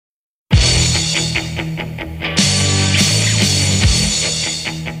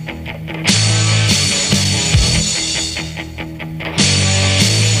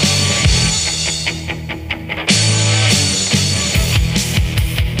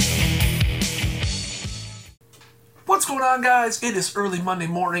going on, guys? It is early Monday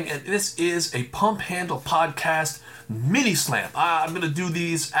morning, and this is a Pump Handle Podcast mini slam. I'm going to do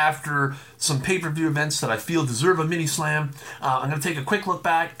these after some pay-per-view events that I feel deserve a mini slam. I'm going to take a quick look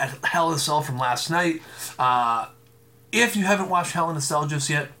back at Hell in a Cell from last night. If you haven't watched Hell in a Cell just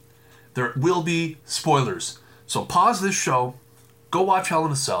yet, there will be spoilers. So pause this show, go watch Hell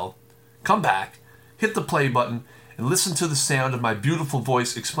in a Cell, come back, hit the play button, and listen to the sound of my beautiful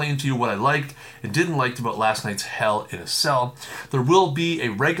voice explain to you what I liked and didn't like about last night's Hell in a Cell. There will be a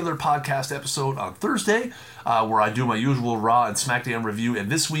regular podcast episode on Thursday where I do my usual Raw and SmackDown review,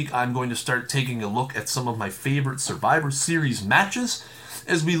 and this week I'm going to start taking a look at some of my favorite Survivor Series matches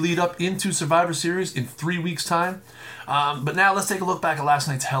as we lead up into Survivor Series in 3 weeks' time. But now let's take a look back at last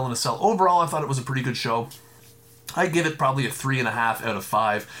night's Hell in a Cell. Overall, I thought it was a pretty good show. I give it probably a 3.5 out of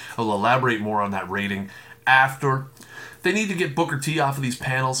 5. I'll elaborate more on that rating after. They need to get Booker T off of these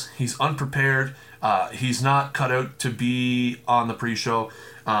panels. He's unprepared. He's not cut out to be on the pre-show.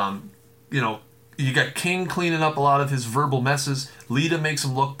 You got King cleaning up a lot of his verbal messes. Lita makes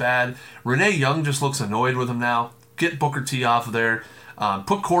him look bad. Renee Young just looks annoyed with him now. Get Booker T off of there.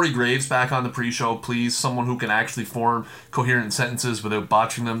 Put Corey Graves back on the pre-show, please. Someone who can actually form coherent sentences without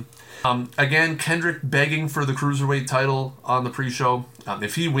botching them. Again, Kendrick begging for the Cruiserweight title on the pre-show.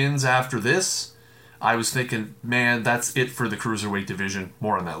 If he wins after this, I was thinking, man, that's it for the Cruiserweight division.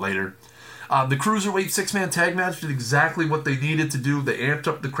 More on that later. The Cruiserweight 6-man tag match did exactly what they needed to do. They amped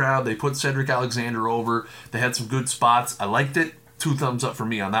up the crowd. They put Cedric Alexander over. They had some good spots. I liked it. 2 thumbs up for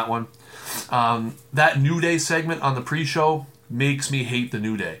me on that one. That New Day segment on the pre-show makes me hate the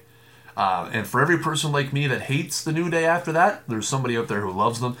New Day. And for every person like me that hates the New Day after that, there's somebody out there who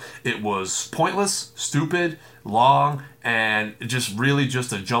loves them. It was pointless, stupid, long, and just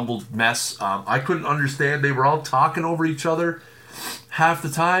a jumbled mess. I couldn't understand. They were all talking over each other half the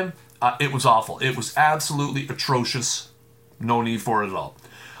time. It was awful. It was absolutely atrocious. No need for it at all.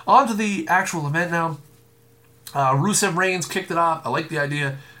 On to the actual event now. Rusev Reigns kicked it off. I like the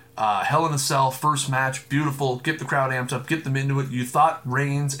idea. Hell in a Cell, first match, beautiful. Get the crowd amped up, get them into it. You thought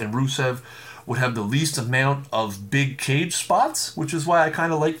Reigns and Rusev would have the least amount of big cage spots, which is why I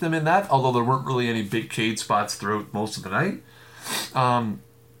kind of liked them in that, although there weren't really any big cage spots throughout most of the night.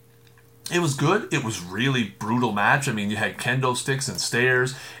 It was good. It was really brutal match. I mean, you had kendo sticks and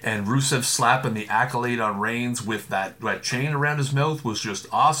stairs, and Rusev slapping the Accolade on Reigns with that chain around his mouth was just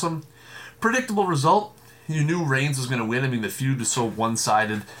awesome. Predictable result. You knew Reigns was going to win. I mean, the feud was so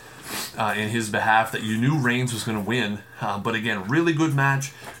one-sided in his behalf that you knew Reigns was going to win. But again, really good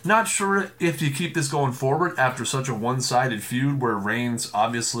match. Not sure if you keep this going forward after such a one-sided feud where Reigns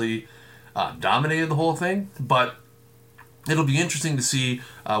obviously dominated the whole thing. But it'll be interesting to see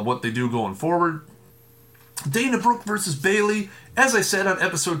what they do going forward. Dana Brooke versus Bayley. As I said on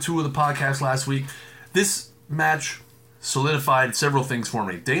episode 2 of the podcast last week, this match solidified several things for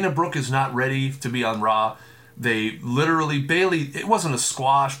me. Dana Brooke is not ready to be on Raw. They literally, Bayley, it wasn't a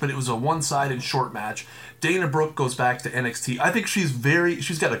squash, but it was a one-sided short match. Dana Brooke goes back to NXT. I think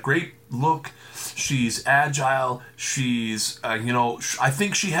she's got a great look. She's agile. She's, I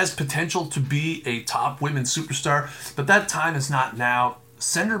think she has potential to be a top women's superstar, but that time is not now.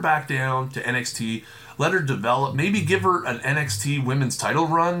 Send her back down to NXT. Let her develop. Maybe give her an NXT women's title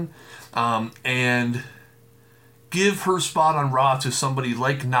run, and give her spot on Raw to somebody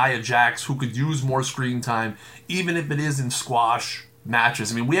like Nia Jax who could use more screen time, even if it is in squash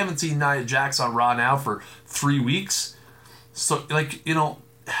matches. I mean, we haven't seen Nia Jax on Raw now for 3 weeks. So,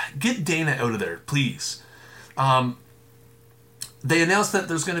 get Dana out of there, please. They announced that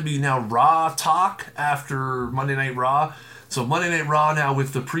there's going to be now Raw talk after Monday Night Raw. So Monday Night Raw now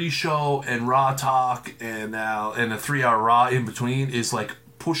with the pre-show and Raw talk and a 3-hour Raw in between is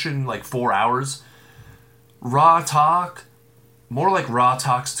pushing 4 hours. Raw talk, more like Raw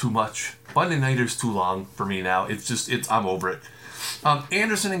talks too much. Monday Nighters too long for me now. I'm over it.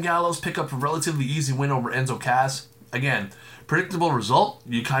 Anderson and Gallows pick up a relatively easy win over Enzo Cass. Again, predictable result.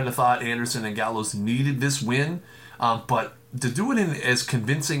 You kind of thought Anderson and Gallows needed this win, but to do it in as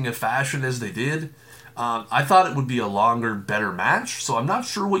convincing a fashion as they did, I thought it would be a longer, better match. So I'm not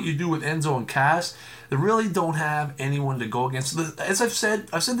sure what you do with Enzo and Cass. They really don't have anyone to go against. As I've said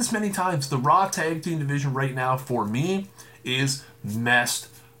this many times, the Raw Tag Team division right now, for me, is messed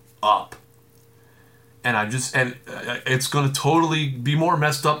up. And it's going to totally be more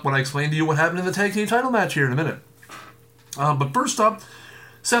messed up when I explain to you what happened in the Tag Team title match here in a minute. But first up,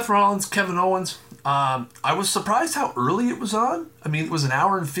 Seth Rollins, Kevin Owens. I was surprised how early it was on. I mean, it was an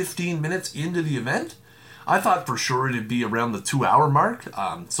hour and 15 minutes into the event. I thought for sure it'd be around the 2-hour mark,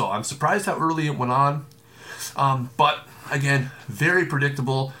 so I'm surprised how early it went on. But again, very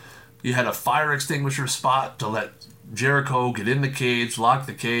predictable. You had a fire extinguisher spot to let Jericho get in the cage, lock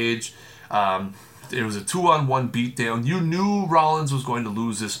the cage. It was a 2-on-1 beatdown. You knew Rollins was going to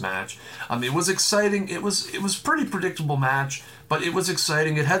lose this match. It was exciting. It was pretty predictable match, but it was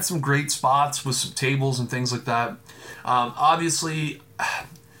exciting. It had some great spots with some tables and things like that. Obviously,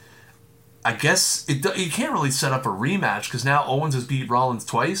 I guess you can't really set up a rematch because now Owens has beat Rollins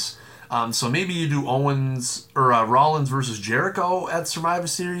twice. So maybe you do Owens or Rollins versus Jericho at Survivor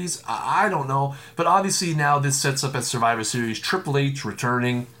Series. I don't know, but obviously now this sets up at Survivor Series Triple H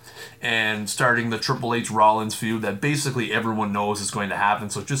returning and starting the Triple H Rollins feud that basically everyone knows is going to happen.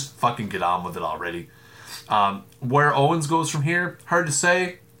 So just fucking get on with it already. Where Owens goes from here, hard to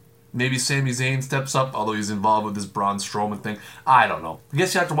say. Maybe Sami Zayn steps up, although he's involved with this Braun Strowman thing. I don't know. I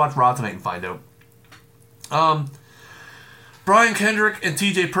guess you have to watch Raw tonight and find out. Brian Kendrick and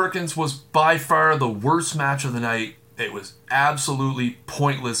TJ Perkins was by far the worst match of the night. It was absolutely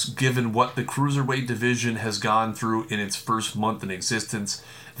pointless given what the Cruiserweight division has gone through in its first month in existence.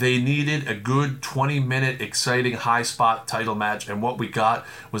 They needed a good 20-minute exciting high spot title match, and what we got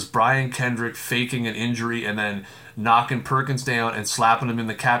was Brian Kendrick faking an injury and then knocking Perkins down and slapping him in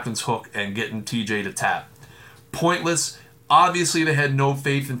the captain's hook and getting TJ to tap. Pointless. Obviously they had no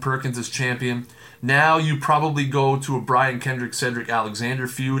faith in Perkins as champion. Now you probably go to a Brian Kendrick, Cedric Alexander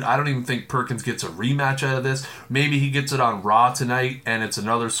feud. I don't even think Perkins gets a rematch out of this. Maybe he gets it on Raw tonight and it's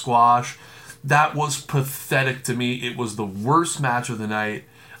another squash. That was pathetic to me. It was the worst match of the night.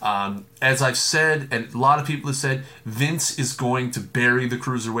 As I've said, and a lot of people have said, Vince is going to bury the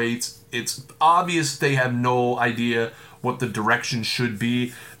Cruiserweights. It's obvious they have no idea what the direction should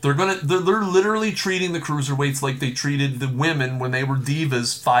be. They're literally treating the Cruiserweights like they treated the women when they were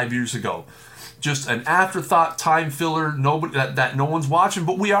divas 5 years ago. Just an afterthought, time filler, nobody that no one's watching,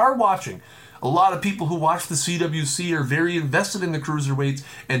 but we are watching. A lot of people who watch the CWC are very invested in the Cruiserweights,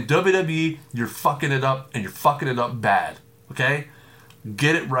 and WWE, you're fucking it up, and you're fucking it up bad. Okay?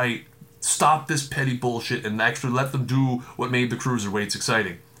 Get it right. Stop this petty bullshit and actually let them do what made the Cruiserweights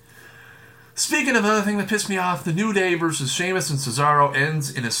exciting. Speaking of another thing that pissed me off, the New Day versus Sheamus and Cesaro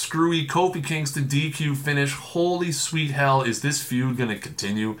ends in a screwy Kofi Kingston DQ finish. Holy sweet hell, is this feud going to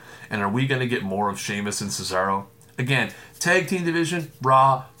continue? And are we going to get more of Sheamus and Cesaro? Again, tag team division,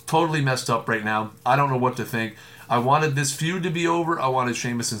 Raw, totally messed up right now. I don't know what to think. I wanted this feud to be over. I wanted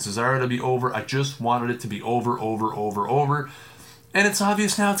Sheamus and Cesaro to be over. I just wanted it to be over. And it's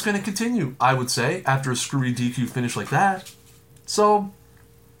obvious now it's going to continue, I would say, after a screwy DQ finish like that. So,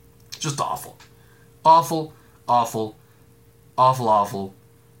 just awful. Awful.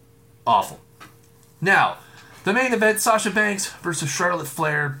 Now, the main event, Sasha Banks versus Charlotte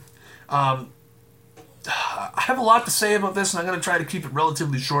Flair. I have a lot to say about this, and I'm going to try to keep it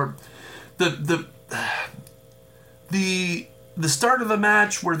relatively short. The start of the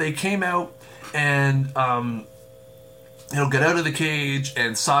match where they came out and get out of the cage,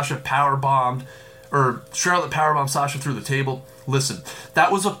 and Charlotte powerbombed Sasha through the table. Listen,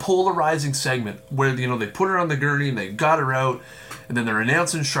 that was a polarizing segment where they put her on the gurney and they got her out, and then they're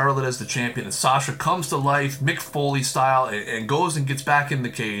announcing Charlotte as the champion, and Sasha comes to life, Mick Foley style, and goes and gets back in the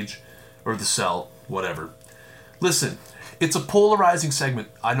cage or the cell, whatever. Listen, it's a polarizing segment.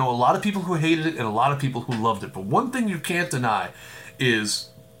 I know a lot of people who hated it and a lot of people who loved it, but one thing you can't deny is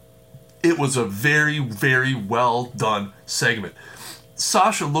it was a very, very well done segment.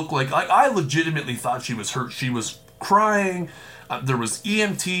 Sasha looked like I legitimately thought she was hurt. She was crying. There was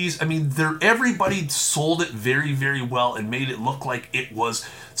EMTs. I mean, everybody sold it very, very well and made it look like it was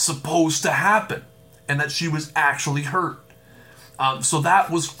supposed to happen and that she was actually hurt. So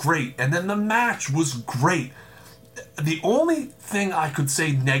that was great. And then the match was great. The only thing I could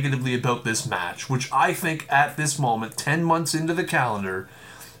say negatively about this match, which I think at this moment, 10 months into the calendar,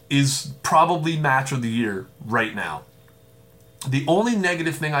 is probably match of the year right now. The only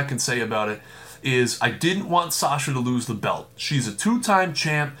negative thing I can say about it is I didn't want Sasha to lose the belt. She's a 2-time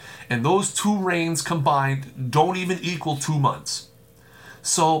champ, and those 2 reigns combined don't even equal 2 months.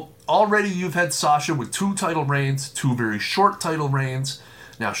 So already you've had Sasha with 2 title reigns, 2 very short title reigns.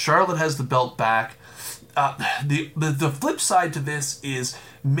 Now Charlotte has the belt back. The flip side to this is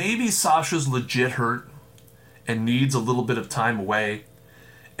maybe Sasha's legit hurt and needs a little bit of time away,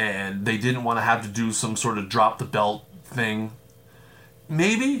 and they didn't want to have to do some sort of drop the belt thing.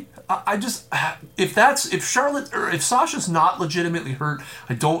 Maybe. If Sasha's not legitimately hurt,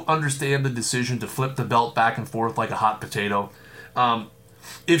 I don't understand the decision to flip the belt back and forth like a hot potato.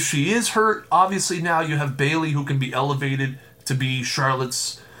 If she is hurt, obviously now you have Bayley who can be elevated to be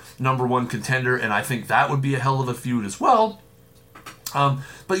Charlotte's number 1 contender, and I think that would be a hell of a feud as well.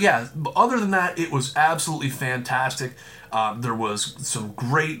 But yeah, other than that, it was absolutely fantastic. There was some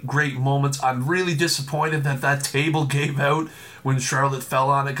great moments. I'm really disappointed that that table gave out when Charlotte fell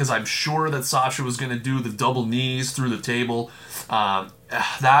on it, because I'm sure that Sasha was going to do the double knees through the table.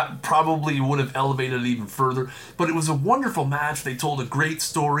 That probably would have elevated it even further. But it was a wonderful match. They told a great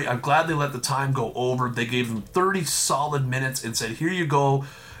story. I'm glad they let the time go over. They gave them 30 solid minutes and said, here you go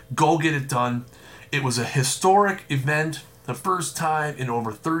get it done. It was a historic event. The first time in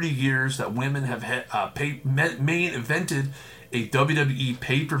over 30 years that women have main evented a WWE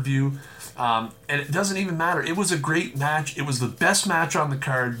pay-per-view. And it doesn't even matter. It was a great match. It was the best match on the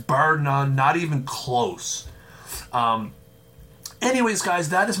card, bar none, not even close. Anyways, guys,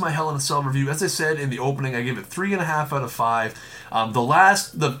 that is my Hell in a Cell review. As I said in the opening, I gave it 3.5 out of 5.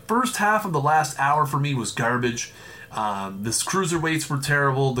 The first half of the last hour for me was garbage. The cruiserweights were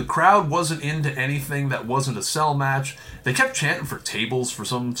terrible. The crowd wasn't into anything that wasn't a cell match. They kept chanting for tables for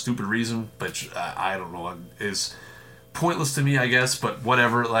some stupid reason, which I don't know, is pointless to me, I guess. But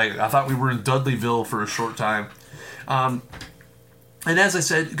whatever. Like, I thought we were in Dudleyville for a short time. And as I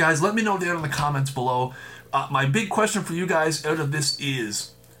said, guys, let me know down in the comments below. My big question for you guys out of this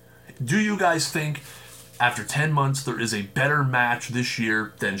is, do you guys think after 10 months there is a better match this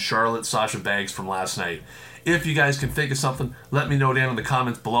year than Charlotte Sasha Banks from last night? If you guys can think of something, let me know down in the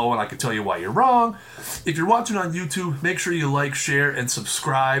comments below and I can tell you why you're wrong. If you're watching on YouTube, make sure you like, share, and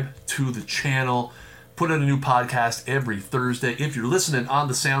subscribe to the channel. Put out a new podcast every Thursday. If you're listening on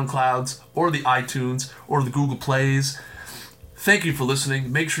the SoundClouds or the iTunes or the Google Plays, thank you for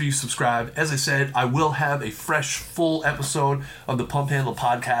listening. Make sure you subscribe. As I said, I will have a fresh, full episode of the Pump Handle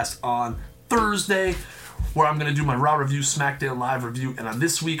podcast on Thursday, where I'm going to do my Raw review, SmackDown Live review, and on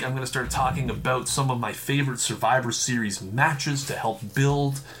this week I'm going to start talking about some of my favorite Survivor Series matches to help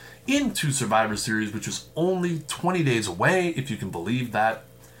build into Survivor Series, which is only 20 days away, if you can believe that.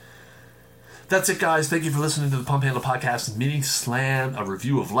 That's it, guys. Thank you for listening to the Pump Handle Podcast Mini Slam, a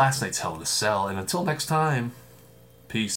review of last night's Hell in a Cell, and until next time...